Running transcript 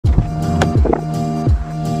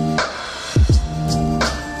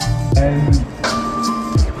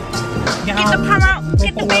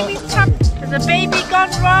baby's trapped. There's a baby gone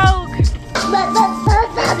rogue.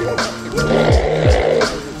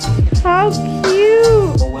 How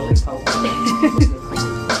cute.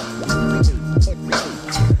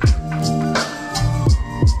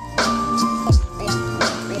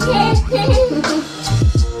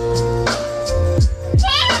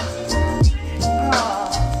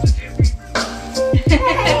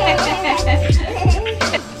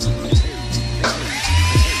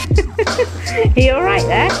 Are you alright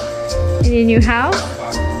there? In your new house?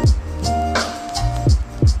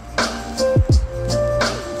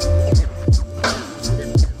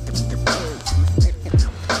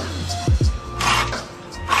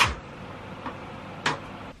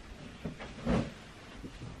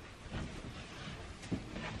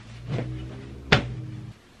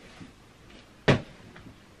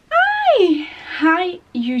 Hi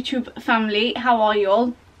YouTube family, how are you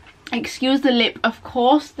all? Excuse the lip. Of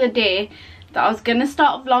course, the day that I was gonna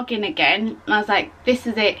start vlogging again, I was like, this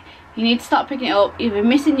is it, you need to start picking it up. You've been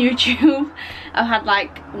missing YouTube. I've had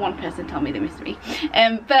like one person tell me they missed me,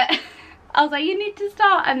 but I was like, you need to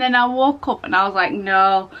start. And then I woke up and I was like,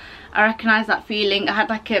 no, I recognize that feeling. I had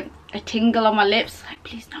like a tingle on my lips, like,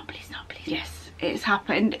 please no, please no, please. Yes, it's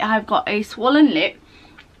happened. I've got a swollen lip.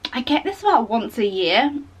 I get this about once a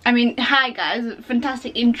year. I mean, hi guys,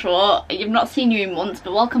 fantastic intro. I've not seen you in months,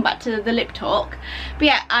 but welcome back to the lip talk. But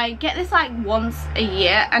yeah, I get this like once a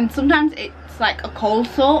year, and sometimes it's like a cold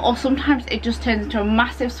sore, or sometimes it just turns into a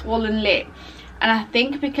massive swollen lip. And I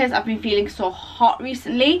think because I've been feeling so hot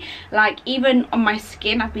recently, like even on my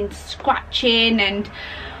skin I've been scratching, and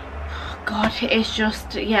God, it's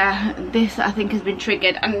just, yeah, this I think has been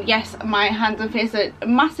triggered. And yes, my hands and face are a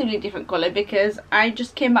massively different colour because I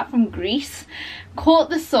just came back from Greece,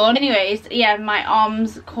 caught the sun. Anyways, yeah, my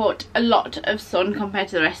arms caught a lot of sun compared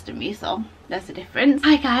to the rest of me, so there's a difference.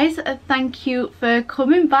 Hi guys, thank you for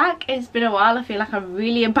coming back. It's been a while. I feel like I've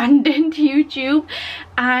really abandoned YouTube,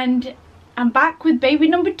 and I'm back with baby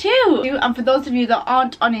number 2. And for those of you that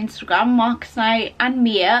aren't on Instagram, Marcus and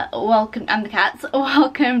Mia, welcome, and the cats,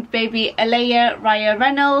 welcomed baby Alaia Raya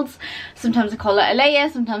Reynolds. Sometimes I call her Alaia,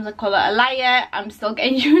 sometimes I call her Alaia. I'm still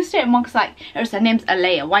getting used to it. Marcus like, Irsa, her name's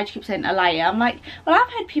Alaia, why do you keep saying Alaia? I'm like, well,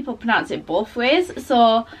 I've heard people pronounce it both ways,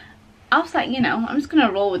 so I was like, you know, I'm just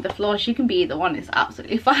gonna roll with the flow. She can be either one, it's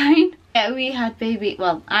absolutely fine. Yeah, we had baby,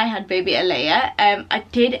 well, I had baby Alaia. I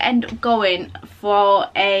did end up going for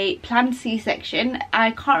a planned C-section.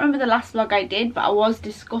 I can't remember the last vlog I did, but I was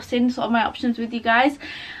discussing sort of my options with you guys.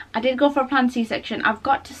 I did go for a planned C-section. I've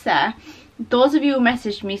got to say, those of you who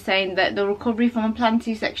messaged me saying that the recovery from a planned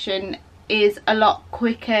C-section is a lot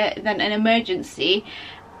quicker than an emergency,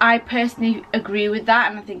 I personally agree with that,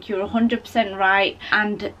 and I think you're 100% right.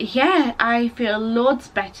 And yeah, I feel loads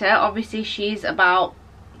better. Obviously she's about,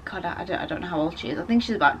 God, I don't know how old she is. I think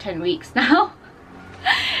she's about 10 weeks now.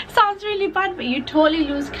 Sounds really bad, but you totally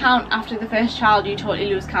lose count after the first child. You totally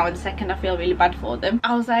lose count with the second. I feel really bad for them.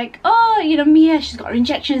 I was like, oh, you know, Mia, she's got her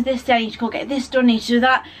injections this day, I need to go get this done, I need to do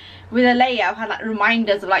that. With Alaia, I've had like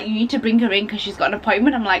reminders of like, you need to bring her in because she's got an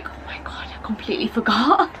appointment. I'm like, oh my God, I completely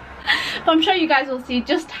forgot. But I'm sure you guys will see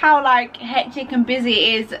just how like hectic and busy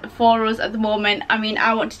it is for us at the moment. I mean,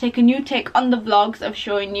 I want to take a new take on the vlogs of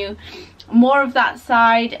showing you more of that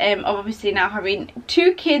side, of obviously now having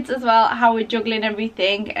 2 kids as well, how we're juggling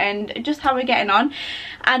everything and just how we're getting on.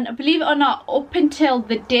 And believe it or not, up until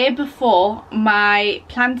the day before my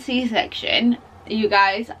planned C-section, you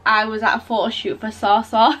guys, I was at a photo shoot for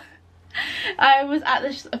Sasa. I was at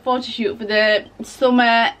this photo shoot for the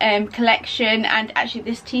summer collection, and actually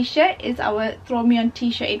this t-shirt is our Throw Me On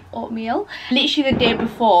t-shirt in oatmeal. Literally the day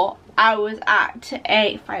before, I was at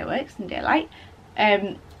a fireworks and daylight.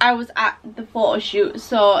 I was at the photo shoot,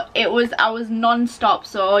 so I was non-stop,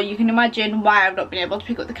 so you can imagine why I've not been able to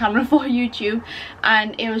pick up the camera for YouTube,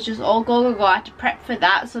 and it was just all go. I had to prep for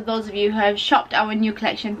that. So those of you who have shopped our new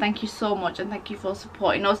collection, thank you so much, and thank you for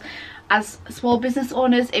supporting us. As small business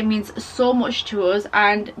owners, it means so much to us,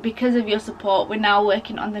 and because of your support, we're now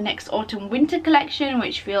working on the next autumn winter collection,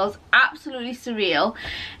 which feels absolutely surreal.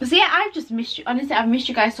 So yeah, I've just missed you. Honestly, I've missed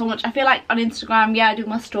you guys so much. I feel like on Instagram, yeah, I do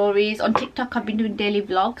my stories. On TikTok, I've been doing daily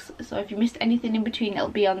vlogs, so if you missed anything in between, it'll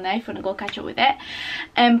be on there if you want to go catch up with it.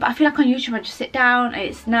 But I feel like on YouTube, I just sit down and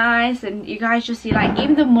it's nice, and you guys just see like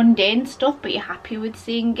even the mundane stuff, but you're happy with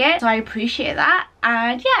seeing it, so I appreciate that.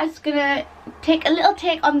 And yeah, it's gonna take a little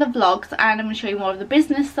take on the vlogs, and I'm gonna show you more of the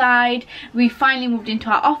business side. We finally moved into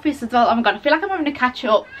our office as well. Oh my God, I feel like I'm having to catch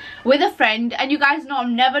up with a friend, and you guys know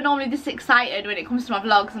I'm never normally this excited when it comes to my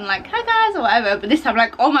vlogs and like, hi guys or whatever, but this time I'm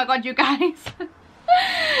like, oh my God, you guys.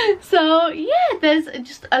 So yeah, there's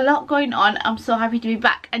just a lot going on. I'm so happy to be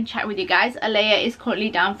back and chat with you guys. Alaia is currently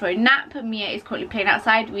down for a nap. Mia is currently playing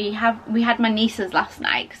outside. We had my nieces last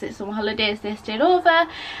night because it's summer holidays. They stayed over,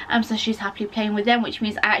 so she's happily playing with them, which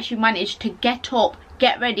means I actually managed to get up,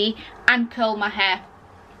 get ready and curl my hair.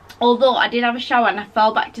 Although I did have a shower and I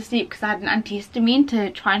fell back to sleep because I had an antihistamine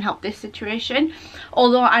to try and help this situation.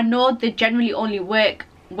 Although I know they generally only work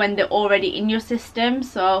when they're already in your system.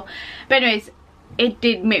 So, but anyways, it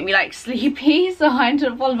did make me like sleepy, so I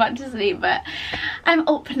ended up falling back to sleep. But I'm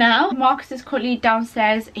up now. Marcus is currently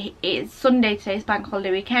downstairs. It's Sunday today, it's bank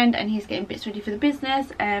holiday weekend, and he's getting bits ready for the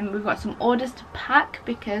business. We've got some orders to pack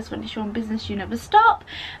because when you're on business you never stop.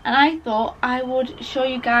 And I thought I would show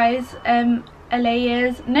you guys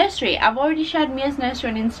Alaia's nursery. I've already shared Mia's nursery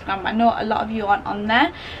on Instagram. I know a lot of you aren't on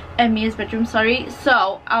there. Mia's bedroom, sorry.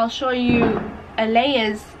 So I'll show you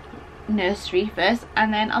Alaia's nursery first,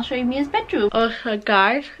 and then I'll show you Mia's bedroom. Okay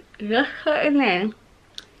guys, just sitting in.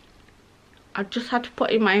 I just had to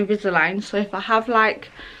put in my Invisalign, so if I have like,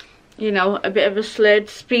 you know, a bit of a slurred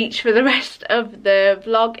speech for the rest of the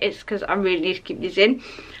vlog, it's because I really need to keep these in.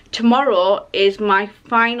 Tomorrow is my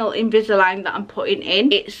final Invisalign that I'm putting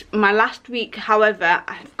in. It's my last week, however,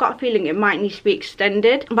 I've got a feeling it might need to be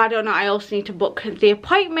extended. But I don't know, I also need to book the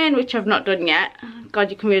appointment, which I've not done yet. God,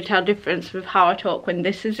 you can really tell the difference with how I talk when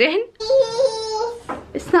this is in.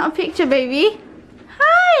 It's not a picture, baby.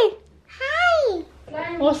 Hi! Hi!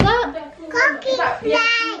 What's that? Cookie slime.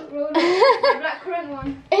 Blackcurrant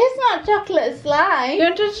one. It's not chocolate slime. You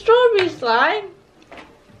want a strawberry slime?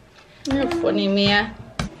 You're funny, Mia.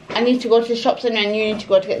 I need to go to the shops and then you need to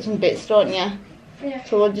go to get some bits, don't you? Yeah.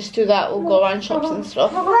 So we'll just do that. We'll go around shops and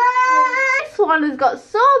stuff. This one has got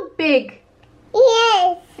so big.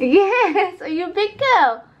 Yes. Yes. Are you a big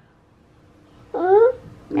girl?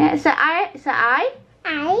 Yeah. So I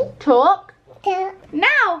talk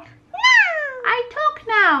now. I talk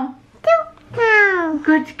now.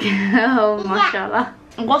 Good girl, mashallah.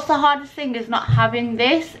 And what's the hardest thing is not having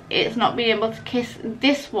this. It's not being able to kiss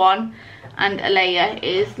this one. And Alaia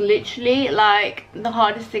is literally like the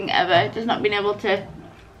hardest thing ever. Just not being able to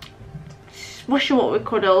smush them up with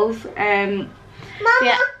cuddles. Mama,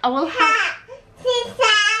 yeah, I will have.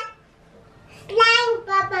 Slime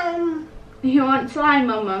bubble. You want slime,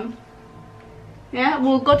 Mum? Yeah,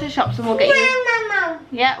 we'll go to shops and we'll get you.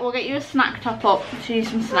 Yeah, we'll get you a snack top up to use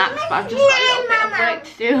some snacks. But I've just got a little bit of work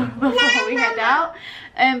to do before we head out.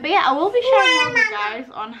 But yeah, I will be sharing more with you guys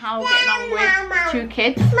on how we're getting on with 2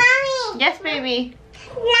 kids. Mommy. Yes, baby.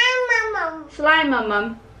 Slime mama. Slime,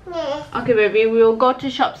 Mum. Yes. Okay, baby, we'll go to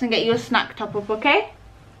shops and get you a snack top up, okay?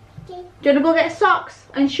 Do you want to go get socks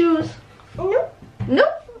and shoes? No. No?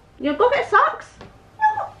 You'll go get socks?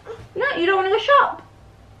 No. No, you don't want to go shop?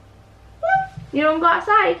 No. You don't want to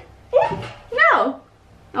go outside? No. No?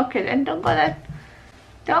 Okay then, don't go then.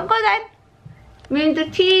 Don't go then. Means the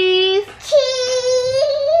cheese. Cheese.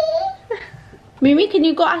 Mimi, can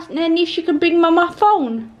you go ask Nanny if she can bring Mama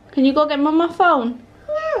phone? Can you go get Mama phone?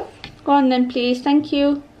 No. Go on then, please. Thank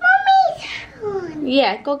you. Mommy's phone.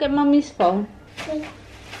 Yeah, go get Mommy's phone.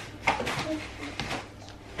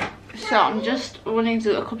 So I'm just running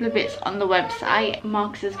through a couple of bits on the website.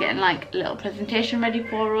 Marcus is getting like a little presentation ready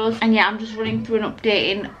for us. And yeah, I'm just running through and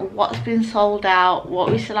updating what's been sold out,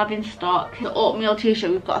 what we still have in stock. The oatmeal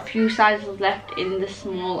t-shirt, we've got a few sizes left in the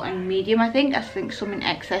small and medium, I think some in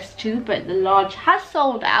XS too, but the large has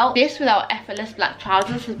sold out. This without effortless black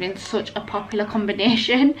trousers has been such a popular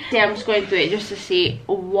combination. Yeah, I'm just going through it just to see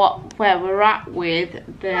where we're at with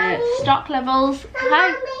the stock levels. Hi.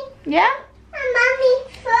 Mommy. Yeah?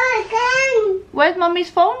 Mommy's phone gone. Where's Mommy's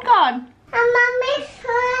phone gone? Mommy's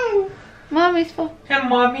phone. Mommy's phone. Hey,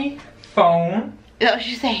 mommy phone. Is that what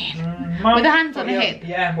she's saying? Mommy, with her hands on her hip.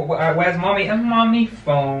 Yeah, but where's mommy and mommy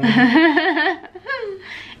phone?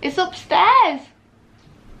 It's upstairs.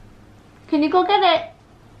 Can you go get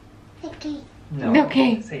it? Okay. No.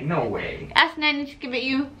 Okay. Say no way. Ask Nanny to give it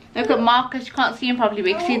you. Look at Marcus, you can't see him properly, but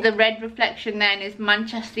you can see the red reflection there in his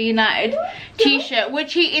Manchester United t-shirt,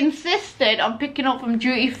 which he insisted on picking up from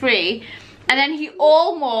duty free. And then he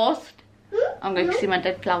almost, I'm going to see my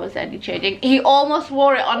dead flowers there, changing. He almost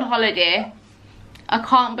wore it on holiday. I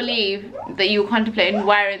can't believe that you were contemplating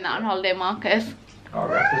wearing that on holiday, Marcus. Oh,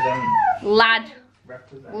 represent. Lad.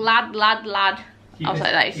 Represent. Lad. I was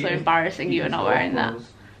like, that is so embarrassing, you're not wearing that.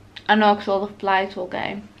 I know, because all the flies will get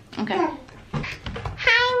him. Okay.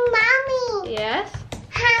 Hi, Mommy. Yes?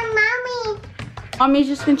 Hi, Mommy. Mommy's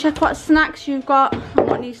just going to check what snacks you've got and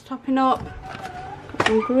what needs topping up. Got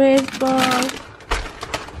some Graze bars.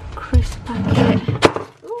 Crisp packet.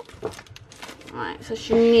 Ooh. Right, so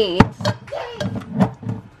she needs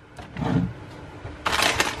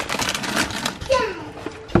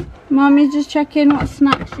Mommy's just checking what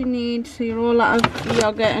snacks you need. So you're all out of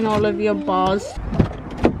yogurt and all of your bars.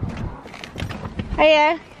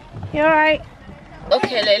 Hiya, you alright?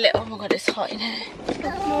 Okay, Lily. Oh my god, it's hot in here.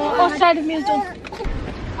 Oh, side of me is done.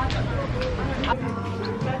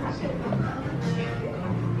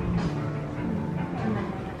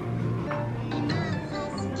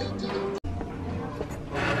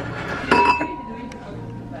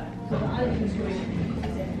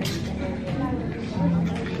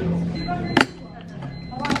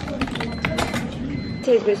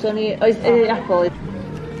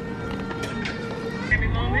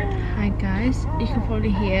 Hi guys, you can probably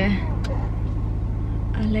hear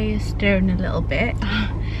Alaia stirring a little bit.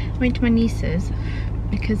 I went to my niece's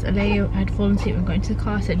because Alaia had fallen asleep and got into the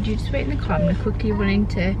car. I said, you just wait in the car, I'm gonna quickly run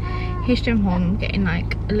into H&M home, getting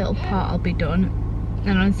like a little part, I'll be done.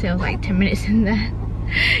 And on sale like 10 minutes in there.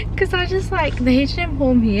 Because I just like the H&M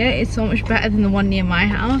home here is so much better than the one near my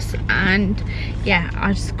house, and yeah,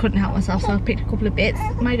 I just couldn't help myself, so I picked a couple of bits.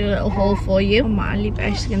 Might do a little haul for you. I might leave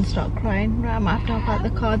she's gonna start crying. Right, I might have to help out the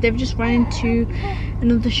car. They've just run into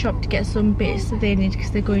another shop to get some bits that they need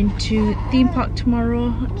because they're going to theme park tomorrow.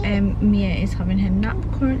 Mia is having her nap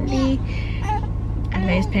currently.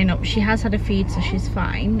 Alaia's playing up. She has had a feed, so she's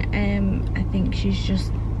fine. I think she's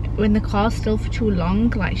just when the car's still for too long,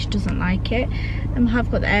 like she doesn't like it. I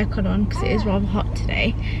have got the aircon on because it is rather hot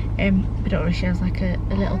today, but already she has like a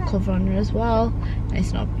little cover on her as well, and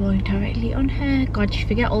it's not blowing directly on her. God, you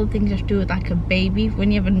forget all the things you have to do with like a baby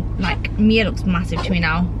when you have a, like, Mia looks massive to me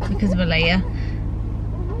now because of Alaia.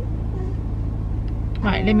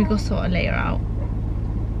 Right, let me go sort Alaia out.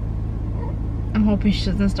 I'm hoping she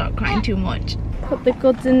doesn't start crying too much. Put the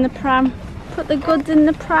goods in the pram. Put the goods in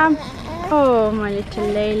the pram. Oh, my little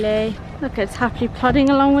Lele. Look, it's happily plodding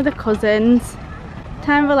along with the cousins.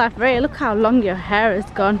 Time of life, right? Look how long your hair has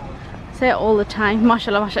gone. Say it all the time.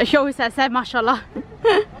 Mashallah, mashallah. She always says, mashallah.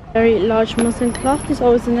 Very large muslin cloth is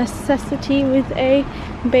always a necessity with a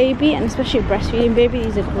baby, and especially a breastfeeding baby.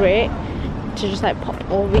 These are great to just like pop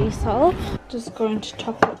over yourself. Just going to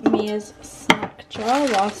top up Mia's snack jar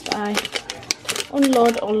whilst I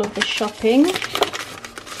unload all of the shopping.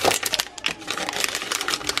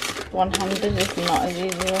 One-handed is not as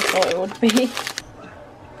easy as I thought it would be.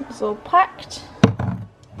 It's all packed.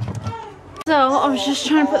 So I was just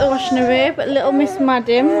trying to put the washing away, but little Miss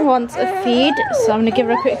Madam wants a feed, so I'm gonna give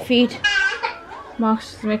her a quick feed.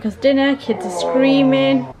 Mark's just make us dinner, kids are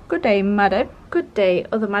screaming. Good day, madam. Good day,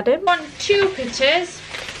 other madam. Want 2 pictures?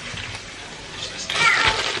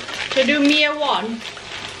 To do Mia 1? Yeah.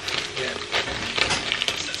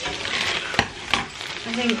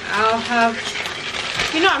 I think I'll have,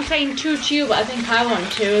 you know, I'm saying 2 to you, but I think I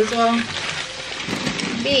want 2 as well.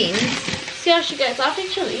 Beans. See how she gets. I think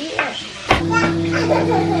she'll eat it.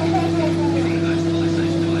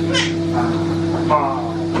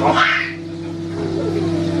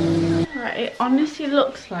 Right, it honestly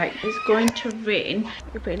looks like it's going to rain,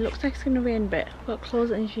 but it looks like it's going to rain a bit. I've got clothes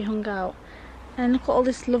that need to be hung out. And look at all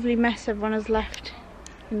this lovely mess everyone has left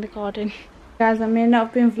in the garden. Guys, I may not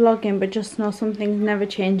have been vlogging, but just know something's never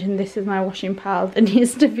changed, and this is my washing pile that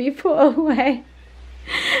needs to be put away.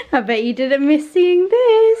 I bet you didn't miss seeing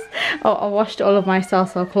this. Oh, I washed all of my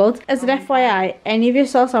Salsa clothes. As an FYI, any of your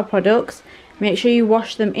Salsa products, make sure you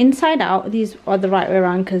wash them inside out. These are the right way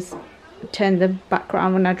around because turn the back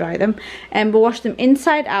around when I dry them. But wash them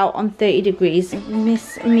inside out on 30 degrees.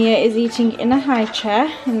 Miss Mia is eating in a high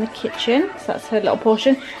chair in the kitchen, so that's her little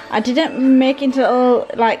portion. I didn't make into little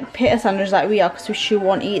like pita sandwiches like we are because she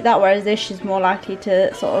won't eat that, whereas this she's more likely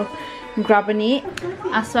to sort of grab and eat.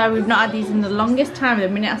 I swear we've not had these in the longest time. The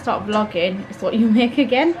minute I start vlogging, it's what you make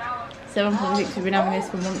again. 7.6, we've been having this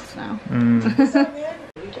for months now.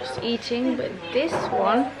 Just eating, but this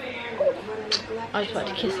one, I was about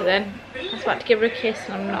to kiss her then. I was about to give her a kiss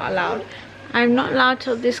and I'm not allowed. I'm not allowed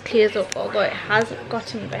till this clears up, although it has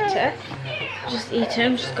gotten better. Just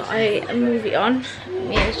eating, just got a movie on.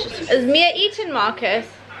 Mia's just, is Mia eating, Marcus?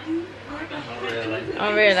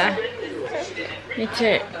 Oh really? I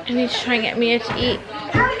need to try and get Mia to eat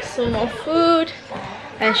some more food.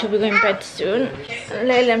 And she'll be going to bed soon.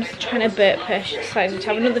 Layla's trying to burp her. She decided to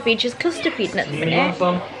have another feed. She's custard feeding at the minute.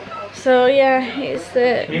 So yeah, it's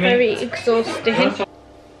very exhausting.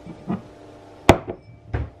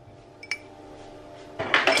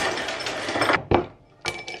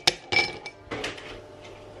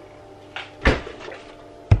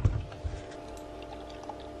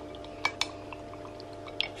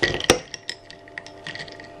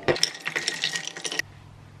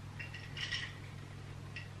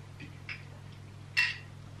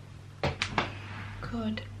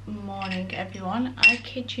 Good morning everyone. I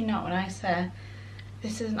kid you not when I say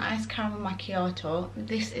This is an iced caramel macchiato.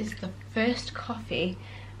 This is the first coffee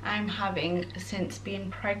I'm having since being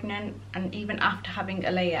pregnant, and even after having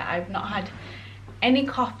Alaia. I've not had any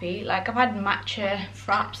coffee. Like, I've had matcha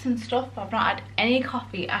fraps and stuff, but I've not had any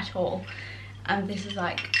coffee at all. And this is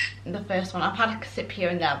like the first one. I've had like a sip here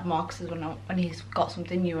and there of Marcus's when he's got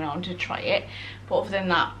something new and I wanted to try it. But other than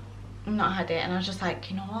that, I've not had it. And I was just like,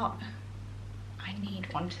 you know what? I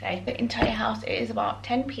need one today. The entire house, it is about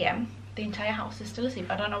 10 p.m. The entire house is still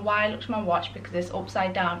asleep. I don't know why I looked at my watch because it's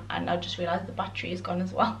upside down, and I just realised the battery is gone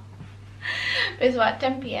as well. But it's about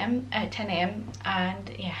 10 p.m. 10 a.m.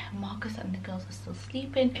 and yeah, Marcus and the girls are still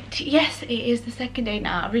sleeping. Yes, it is the second day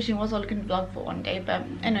now. I originally was all going to vlog for one day, but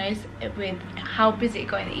anyways, with how busy it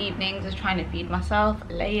got in the evenings, I was trying to feed myself,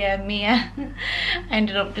 Alaia, Mia. I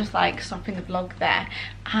ended up just like stopping the vlog there.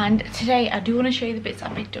 And today I do want to show you the bits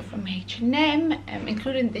I picked up from H&M,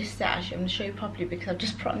 including this set. Actually, I'm going to show you properly because I've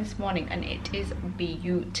just put on this morning and it is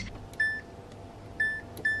beaut.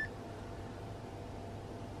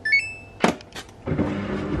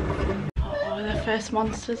 First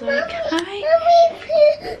monsters are like,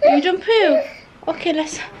 hi. You done poo? Okay,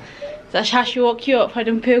 let's. That's how she woke you up. I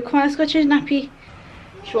done poo. Come on, let's go change nappy.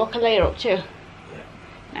 Should walk Alaia up too.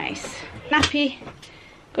 Nice. Nappy.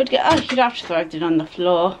 Good girl. Oh, you don't have to throw everything on the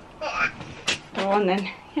floor. Go on then.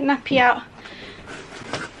 Get nappy out.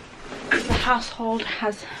 The household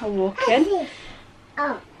has awoken.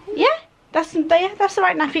 Oh. Yeah, that's the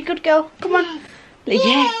right nappy. Good girl. Come on.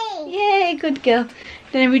 Yeah. Yay, good girl.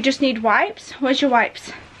 Then we just need wipes. Where's your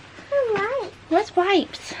wipes? Alright. Where's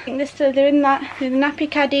wipes? I think they're still doing that. Doing the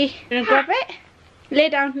nappy caddy. You gonna grab it? Lay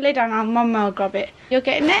down, Mama will grab it. You're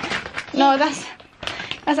getting it? No, that's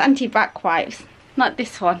anti-back wipes. Not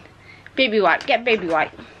this one. Baby wipe. Get baby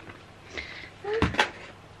wipe.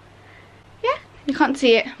 Yeah, you can't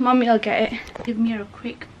see it. Mommy will get it. Give me a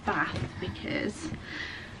quick bath because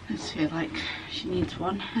I just feel like she needs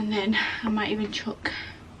one. And then I might even chuck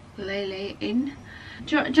Lele in.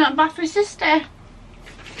 Do you want a bath for sister?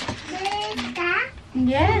 Sister.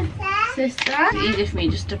 Yeah, sister. It's easy for me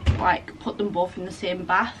just to like put them both in the same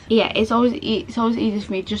bath. Yeah, it's always easy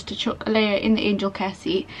for me just to chuck Alaia in the angel care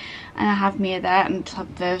seat, and I have Mia there and just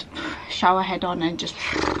have the shower head on and just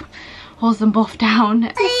holds them both down.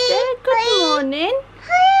 Sister, good morning.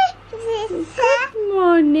 Hi, sister. Good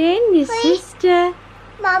morning, your sister.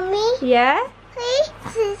 Mommy. Yeah. Hi,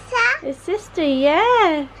 sister. Your sister,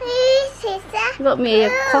 yeah. Hi, sister. Look, Mia,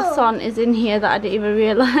 your croissant is in here that I didn't even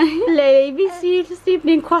realise. Baby, see you this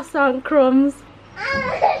evening, croissant crumbs.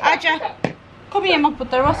 Aja, come here, my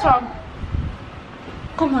putter. What's wrong?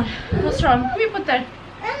 Come on, what's wrong? Come here, putter.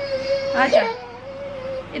 Aja,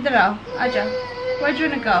 idhar Aja, where do you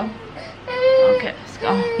want to go? Okay, let's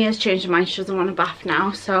go. Mia's changed her mind. She doesn't want a bath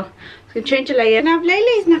now, so I'm going to change Alaia. Can I have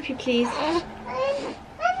Lele's nappy, please?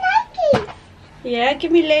 Yeah,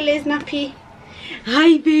 give me Lele's nappy.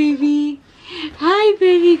 Hi, baby. Hi,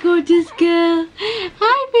 baby, gorgeous girl.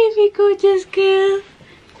 Hi, baby, gorgeous girl.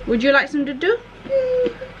 Would you like some to do?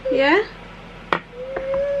 Yeah?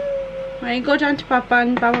 Right, go down to Papa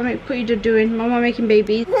and Papa put you to doing. Mama making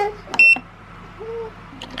babies.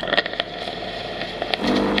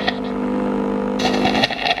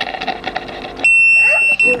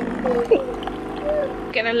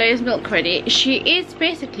 Getting Alaia's milk ready. She is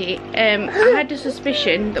basically, I had a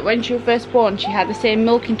suspicion that when she was first born she had the same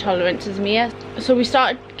milk intolerance as Mia, so we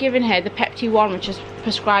started giving her the Pepti 1, which is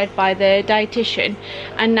prescribed by the dietitian,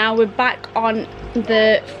 and now we're back on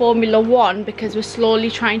the Formula 1 because we're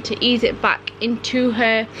slowly trying to ease it back into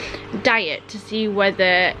her diet to see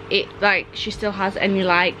whether it she still has any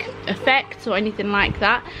effects or anything like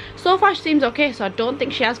that. So far she seems okay, so I don't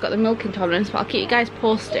think she has got the milk intolerance, but I'll keep you guys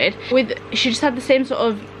posted. She just had the same sort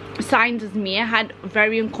of signs as Mia had.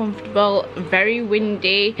 Very uncomfortable, very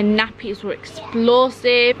windy, and nappies were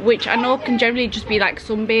explosive, which I know can generally just be like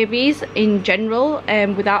some babies in general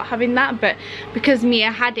without having that, but because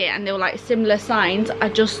Mia had it and they were similar signs, I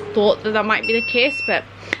just thought that might be the case, but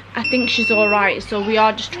I think she's alright. So we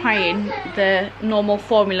are just trying the normal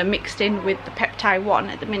formula mixed in with the Peptide 1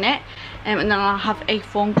 at the minute, and then I'll have a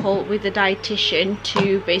phone call with the dietitian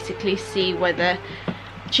to basically see whether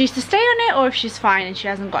she's to stay on it or if she's fine and she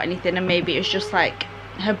hasn't got anything, and maybe it's just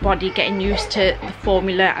her body getting used to the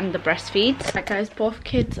formula and the breastfeeds. Right guys, both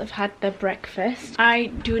kids have had their breakfast. I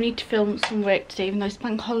do need to film some work today even though it's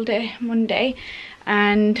bank holiday Monday,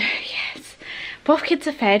 and yes, both kids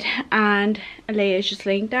are fed and Alaia is just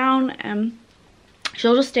laying down.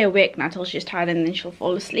 she'll just stay awake now till she's tired, and then she'll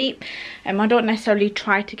fall asleep. I don't necessarily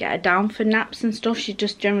try to get her down for naps and stuff. She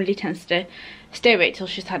just generally tends to stay awake till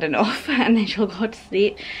she's had enough and then she'll go to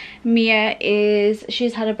sleep. Mia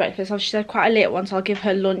she's had a breakfast, so she's had quite a late one, so I'll give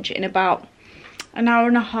her lunch in about an hour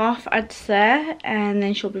and a half, I'd say, and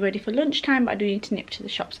then she'll be ready for lunchtime. But I do need to nip to the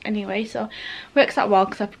shops anyway, so works out well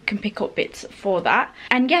because I can pick up bits for that.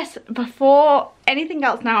 And yes, before anything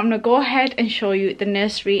else now, I'm gonna go ahead and show you the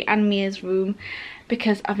nursery and Mia's room,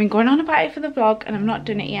 because I've been going on about it for the vlog and I've not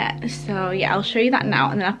done it yet. So yeah, I'll show you that now,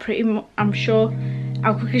 and then I'm sure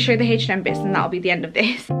I'll quickly show you the H&M bits, and that'll be the end of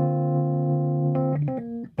this.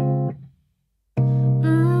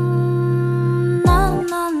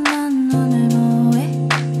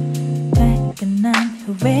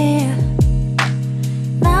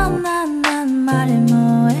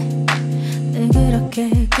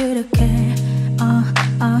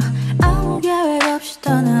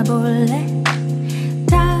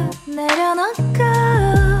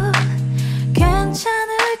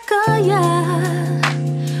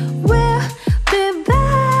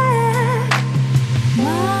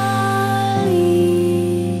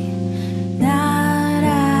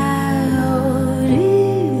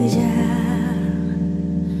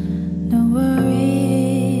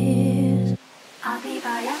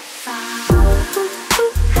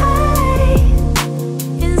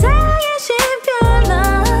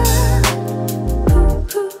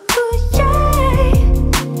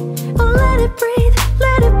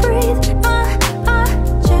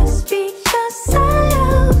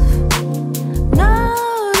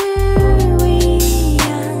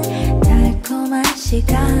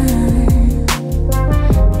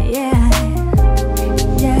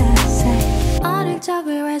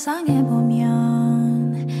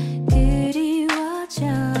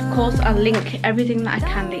 Of course, I'll link everything that I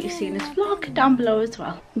can that you see in this vlog down below as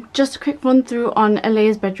well. Just a quick run through on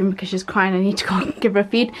Alaia's bedroom because she's crying. I need to go and give her a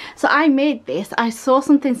feed. So I made this. I saw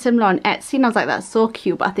something similar on Etsy and I was like, that's so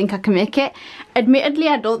cute, but I think I can make it. Admittedly,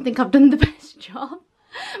 I don't think I've done the best job.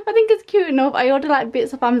 I think it's cute enough. I ordered like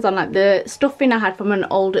bits of Amazon, like the stuffing I had from an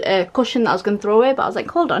old cushion that I was going to throw away, but I was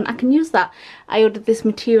like, hold on, I can use that. I ordered this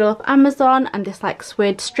material off Amazon and this like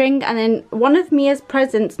suede string, and then one of Mia's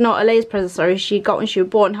presents, not Alaia's presents, sorry, she got when she was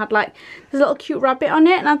born, had like this little cute rabbit on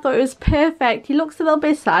it, and I thought it was perfect. He looks a little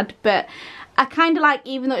bit sad, but I kind of like,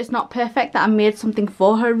 even though it's not perfect, that I made something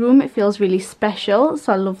for her room. It feels really special,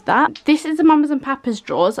 so I love that. This is the Mamas and Papas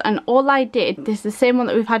drawers, and all I did, this is the same one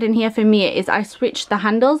that we've had in here for Mia, is I switched the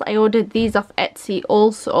handles. I ordered these off Etsy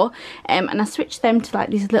also, and I switched them to like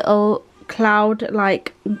these little cloud,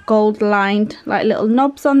 like gold lined like little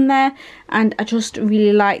knobs on there, and I just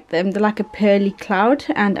really like them. They're like a pearly cloud,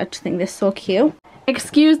 and I just think they're so cute.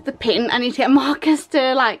 Excuse the pin, I need to get Marcus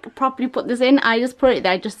to like properly put this in. I just put it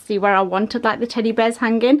there just to see where I wanted like the teddy bears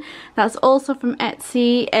hanging. That's also from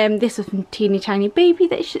Etsy. This was from Teeny Tiny Baby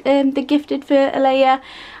that they gifted for Alaia.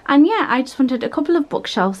 And yeah, I just wanted a couple of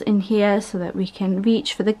bookshelves in here so that we can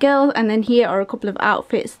reach for the girls, and then here are a couple of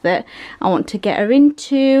outfits that I want to get her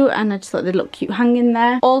into, and I just thought they'd look cute hanging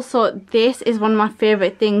there. Also, this is one of my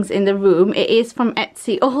favourite things in the room. It is from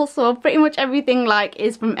Etsy also. Pretty much everything like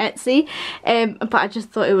is from Etsy, but I just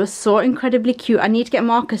thought it was so incredibly cute. I need to get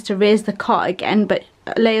Marcus to raise the cot again, but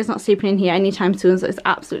Leia's not sleeping in here anytime soon, so it's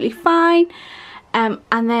absolutely fine. And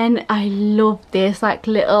then I love this like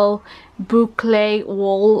little boucle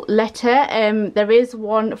wall letter. There is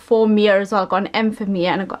one for Mia as well. I got an M for Mia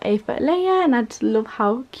and I got A for Alaia, and I just love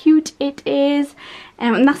how cute it is.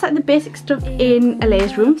 And that's like the basic stuff in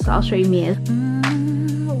Alaia's room, so I'll show you Mia's.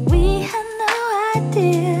 We had no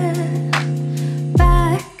idea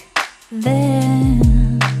back then.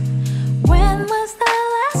 When was the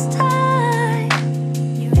last time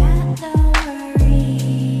you had no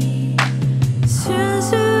worry?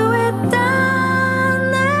 순수했던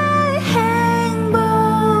내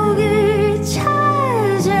행복을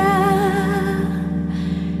찾아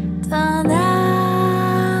떠나보자.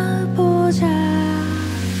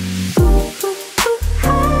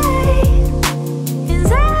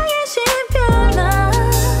 인생의 신편한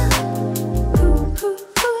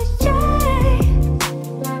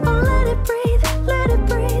let it breathe,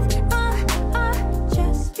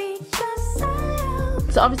 just be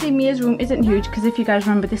yourself. So obviously Mia's room isn't huge because if you guys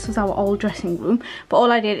remember, this was our old dressing room, but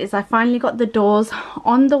all I did is I finally got the doors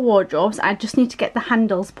on the wardrobes. I just need to get the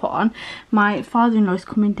handles put on. My father-in-law is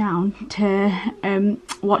coming down to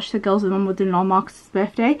watch the girls with my mother-in-law Marcus's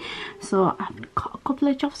birthday, so I've got a couple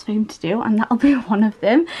of jobs for him to do, and that'll be one of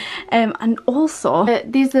them. And also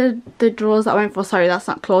these are the drawers that I went for. Sorry, that's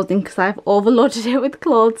not clothing because I've overloaded it with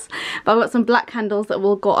clothes, but I've got some black handles that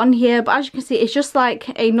will go on here. But as you can see, it's just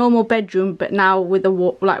like a normal bedroom, but now with the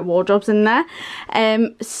like wardrobes in there.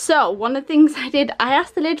 So one of the things I did, I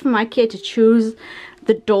asked the lady from Ikea to choose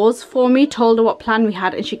the doors for me, told her what plan we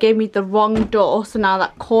had, and she gave me the wrong door, so now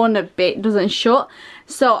that corner bit doesn't shut.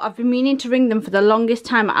 So I've been meaning to ring them for the longest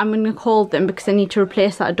time. I'm going to call them because I need to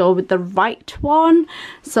replace that door with the right one.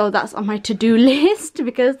 So that's on my to-do list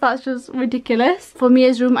because that's just ridiculous. For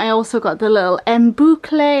Mia's room, I also got the little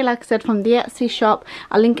boucle, like I said, from the Etsy shop.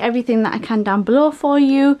 I'll link everything that I can down below for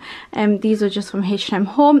you. These are just from H&M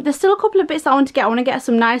Home. There's still a couple of bits I want to get. I want to get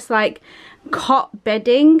some nice like cot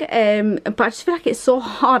bedding, but I just feel like it's so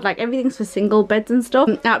hard. Like everything's for single beds and stuff.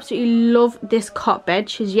 I absolutely love this cot bed.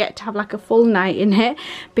 She's yet to have like a full night in it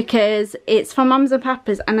because it's from Mums and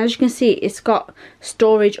Papas, and as you can see, it's got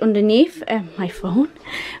storage underneath my phone,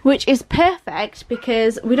 which is perfect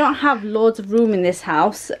because we don't have loads of room in this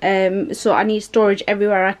house, so I need storage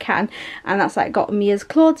everywhere I can, and that's like got Mia's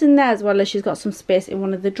clothes in there, as well as she's got some space in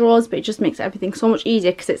one of the drawers, but it just makes everything so much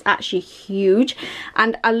easier because it's actually huge.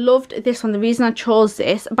 And I loved this one. The reason I chose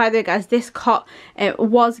this, by the way guys, this cot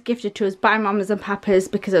was gifted to us by Mamas and Papas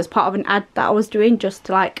because it was part of an ad that I was doing, just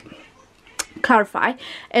to like clarify.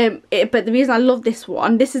 But the reason I love this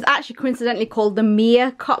one, this is actually coincidentally called the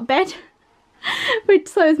Mia cot bed, which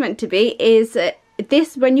so is meant to be, is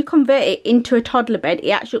this, when you convert it into a toddler bed,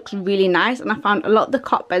 it actually looks really nice. And I found a lot of the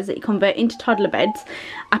cot beds that you convert into toddler beds,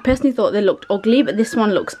 I personally thought they looked ugly, but this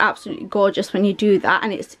one looks absolutely gorgeous when you do that.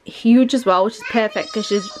 And it's huge as well, which is perfect because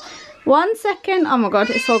she's... One second, oh my god,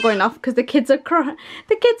 it's all going off because the kids are crying.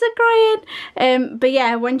 But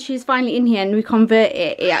yeah, when she's finally in here and we convert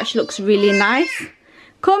it, it actually looks really nice.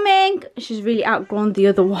 Coming! She's really outgrown the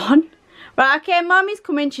other one. Right, okay, Mommy's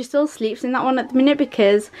coming. She still sleeps in that one at the minute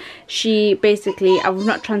because she basically, I've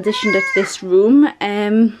not transitioned her to this room.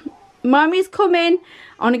 Mommy's coming.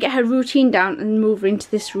 I want to get her routine down and move her into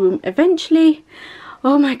this room eventually.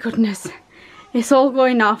 Oh my goodness, it's all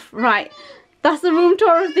going off. Right. That's the room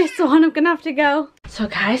tour of this one. I'm gonna have to go. So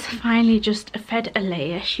guys, I finally just fed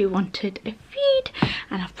Alaia. She wanted a feed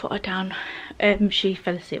and I've put her down. She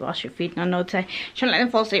fell asleep while she was feeding. I know she shouldn't let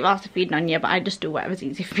them fall asleep whilst they're feeding on you, but I just do whatever's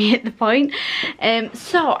easy for me at the point.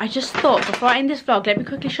 So I just thought, before I end this vlog, let me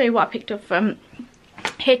quickly show you what I picked up from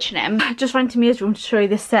H&M. I just ran to Mia's room to show you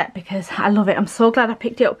this set because I love it. I'm so glad I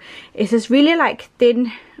picked it up. It's this really like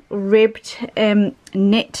thin ribbed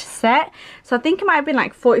knit set, so I think it might have been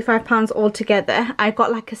like £45 altogether. I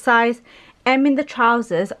got like a size M in the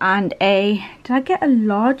trousers and a, did I get a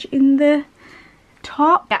large in the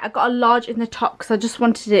top? Yeah, I got a large in the top because I just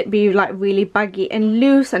wanted it to be like really baggy and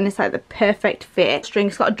loose, and it's like the perfect fit. String,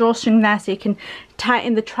 it's got a drawstring there so you can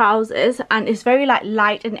tighten the trousers, and it's very like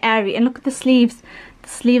light and airy. And look at the sleeves. The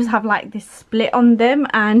sleeves have like this split on them,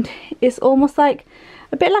 and it's almost like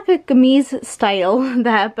a bit like a kameez style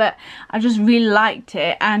there, but I just really liked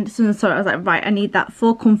it. And as soon as I saw it, I was like, right, I need that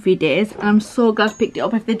for comfy days, and I'm so glad I picked it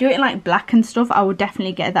up. If they do it in like black and stuff, I would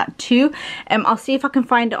definitely get that too. I'll see if I can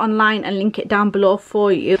find it online and link it down below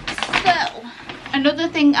for you. So another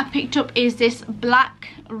thing I picked up is this black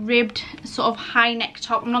ribbed sort of high neck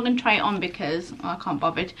top. I'm not going to try it on because I can't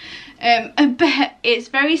bother it. But it's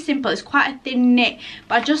very simple. It's quite a thin knit,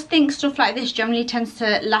 but I just think stuff like this generally tends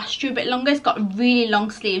to last you a bit longer. It's got really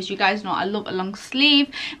long sleeves. You guys know I love a long sleeve,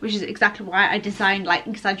 which is exactly why I designed like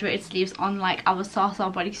exaggerated sleeves on like our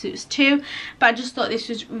Salsa bodysuits too. But I just thought this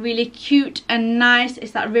was really cute and nice.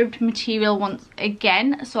 It's that ribbed material once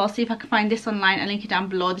again, so I'll see if I can find this online and link it down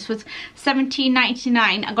below. This was £17.99.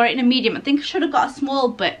 I got it in a medium. I think I should have got a small,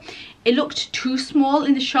 but it looked too small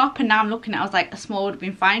in the shop, and now I'm looking at it, I was like, a small would have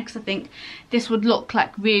been fine because I think this would look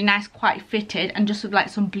like really nice, quite fitted, and just with like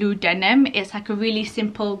some blue denim. It's like a really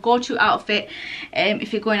simple go-to outfit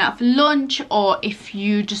if you're going out for lunch, or if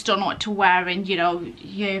you just don't know what to wear and you know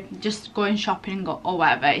you're just going shopping or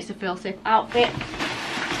whatever. It's a feel safe outfit.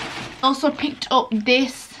 Also picked up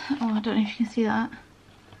this, oh I don't know if you can see that.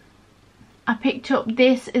 I picked up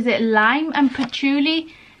this, is it lime and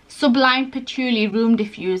patchouli? Sublime Patchouli Room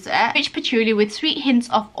Diffuser. Rich patchouli with sweet hints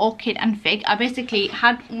of orchid and fig. I basically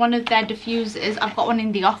had one of their diffusers. I've got one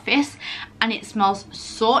in the office and it smells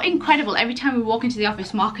so incredible. Every time we walk into the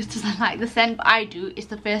office, Marcus doesn't like the scent, but I do. It's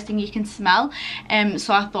the first thing you can smell.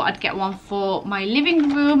 So I thought I'd get one for my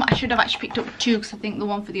living room. I should have actually picked up two because I think the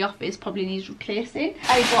one for the office probably needs replacing.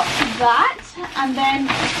 I got that, and then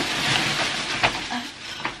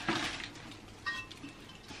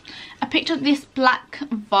picked up this black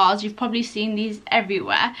vase. You've probably seen these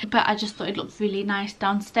everywhere, but I just thought it looked really nice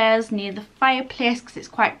downstairs near the fireplace because it's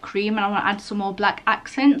quite cream and I want to add some more black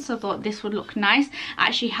accents. So I thought this would look nice. I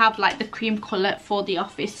actually have like the cream colour for the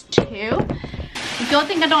office too. The only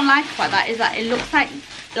thing I don't like about that is that it looks like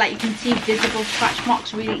you can see visible scratch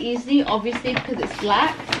marks really easily, obviously because it's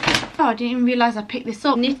black. Oh, I didn't even realise I picked this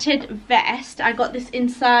up. Knitted vest. I got this in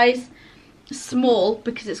size small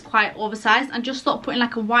because it's quite oversized. I just thought putting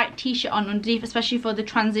like a white t-shirt on underneath, especially for the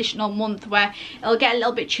transitional month where it'll get a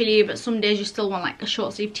little bit chilly, but some days you still want like a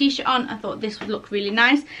short sleeve t-shirt on. I thought this would look really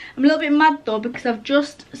nice. I'm a little bit mad though because I've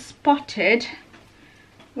just spotted,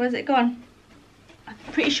 where's it gone? I'm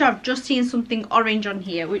pretty sure I've just seen something orange on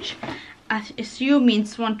here, which I assume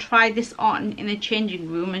means someone tried this on in the changing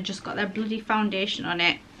room and just got their bloody foundation on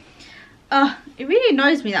it. It really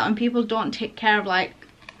annoys me that when people don't take care of like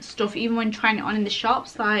stuff, even when trying it on in the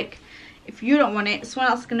shops. Like, if you don't want it,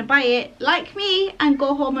 someone else is going to buy it like me and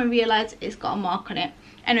go home and realise it's got a mark on it.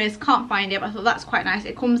 Anyways, can't find it, but I thought that's quite nice.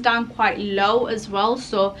 It comes down quite low as well,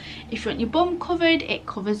 so if you want your bum covered, it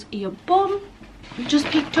covers your bum. Just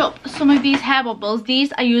picked up some of these hair bubbles.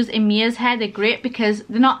 These I use in Mia's hair. They're great because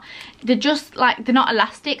they're not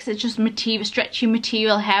elastics, it's just material, stretchy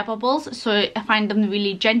material hair bubbles, so I find them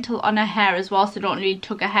really gentle on her hair as well, so don't really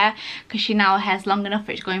tug her hair because she now has long enough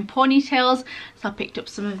for it to go in ponytails. So I picked up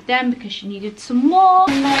some of them because she needed some more.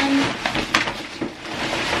 And then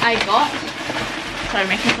I got, sorry,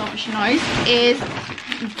 making so much noise, is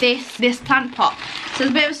this plant pot. So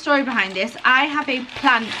there's a bit of a story behind this. I have a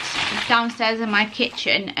plant downstairs in my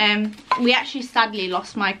kitchen. We actually sadly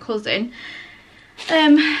lost my cousin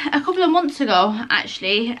a couple of months ago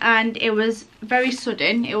actually, and it was very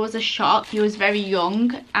sudden. It was a shock. He was very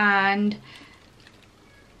young, and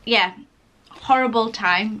yeah, horrible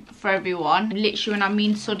time for everyone. Literally, when I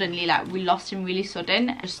mean suddenly, like we lost him really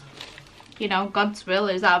sudden. Just, you know, God's will,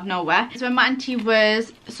 is out of nowhere. So when my auntie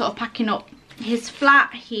was sort of packing up his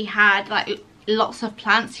flat, he had like lots of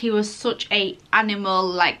plants. He was such a animal,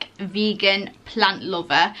 like vegan plant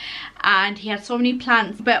lover, and he had so many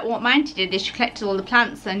plants. But what my auntie did is she collected all the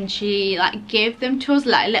plants and she like gave them to us,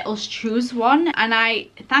 like let us choose one. And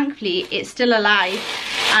thankfully it's still alive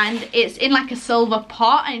and it's in like a silver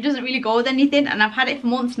pot and it doesn't really go with anything, and I've had it for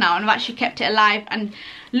months now and I've actually kept it alive. And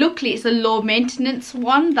luckily it's a low maintenance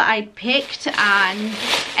one that I picked, and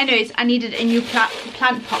anyways, I needed a new plant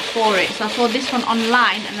pot for it, so I saw this one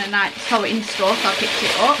online and then I saw it in store, so I picked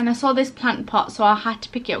it up. And I saw this plant pot, so I had to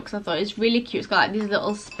pick it up because I thought it was really cute. It's got like these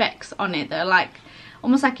little specks on it. They're like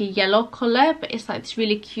almost like a yellow colour, but it's like this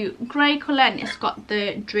really cute grey colour, and it's got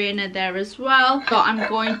the drainer there as well. So I'm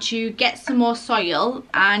going to get some more soil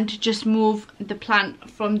and just move the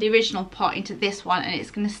plant from the original pot into this one, and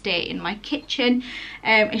it's going to stay in my kitchen.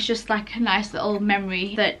 It's just like a nice little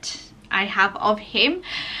memory that I have of him.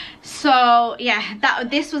 So yeah,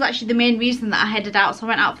 this was actually the main reason that I headed out. So I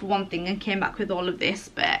went out for one thing and came back with all of this,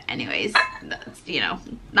 but anyways, that's, you know,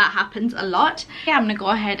 that happens a lot. Yeah, I'm gonna go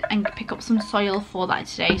ahead and pick up some soil for that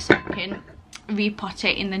today so I can repot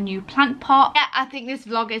it in the new plant pot. Yeah, I think this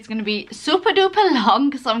vlog is going to be super duper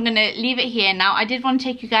long, so I'm going to leave it here now. I did want to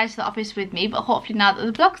take you guys to the office with me, but hopefully now that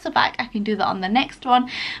the vlogs are back I can do that on the next one.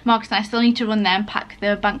 Marcus and I still need to run there and pack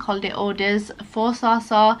the bank holiday orders for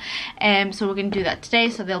Sasa, so we're going to do that today,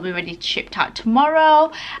 so they'll be ready to shipped out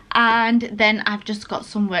tomorrow. And then I've just got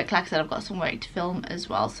some work, like I said, I've got some work to film as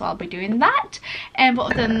well, so I'll be doing that. But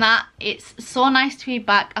other than that, it's so nice to be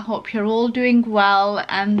back. I hope you're all doing well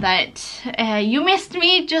and that you missed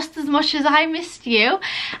me just as much as I missed you,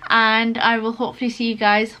 and I will hopefully see you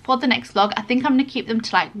guys for the next vlog. I think I'm going to keep them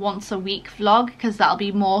to like once a week vlog because that'll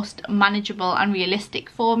be most manageable and realistic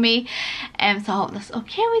for me. So I hope that's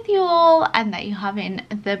okay with you all and that you're having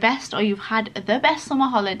the best, or you've had the best summer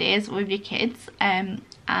holidays with your kids.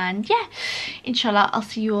 And yeah, inshallah I'll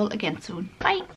see you all again soon. Bye.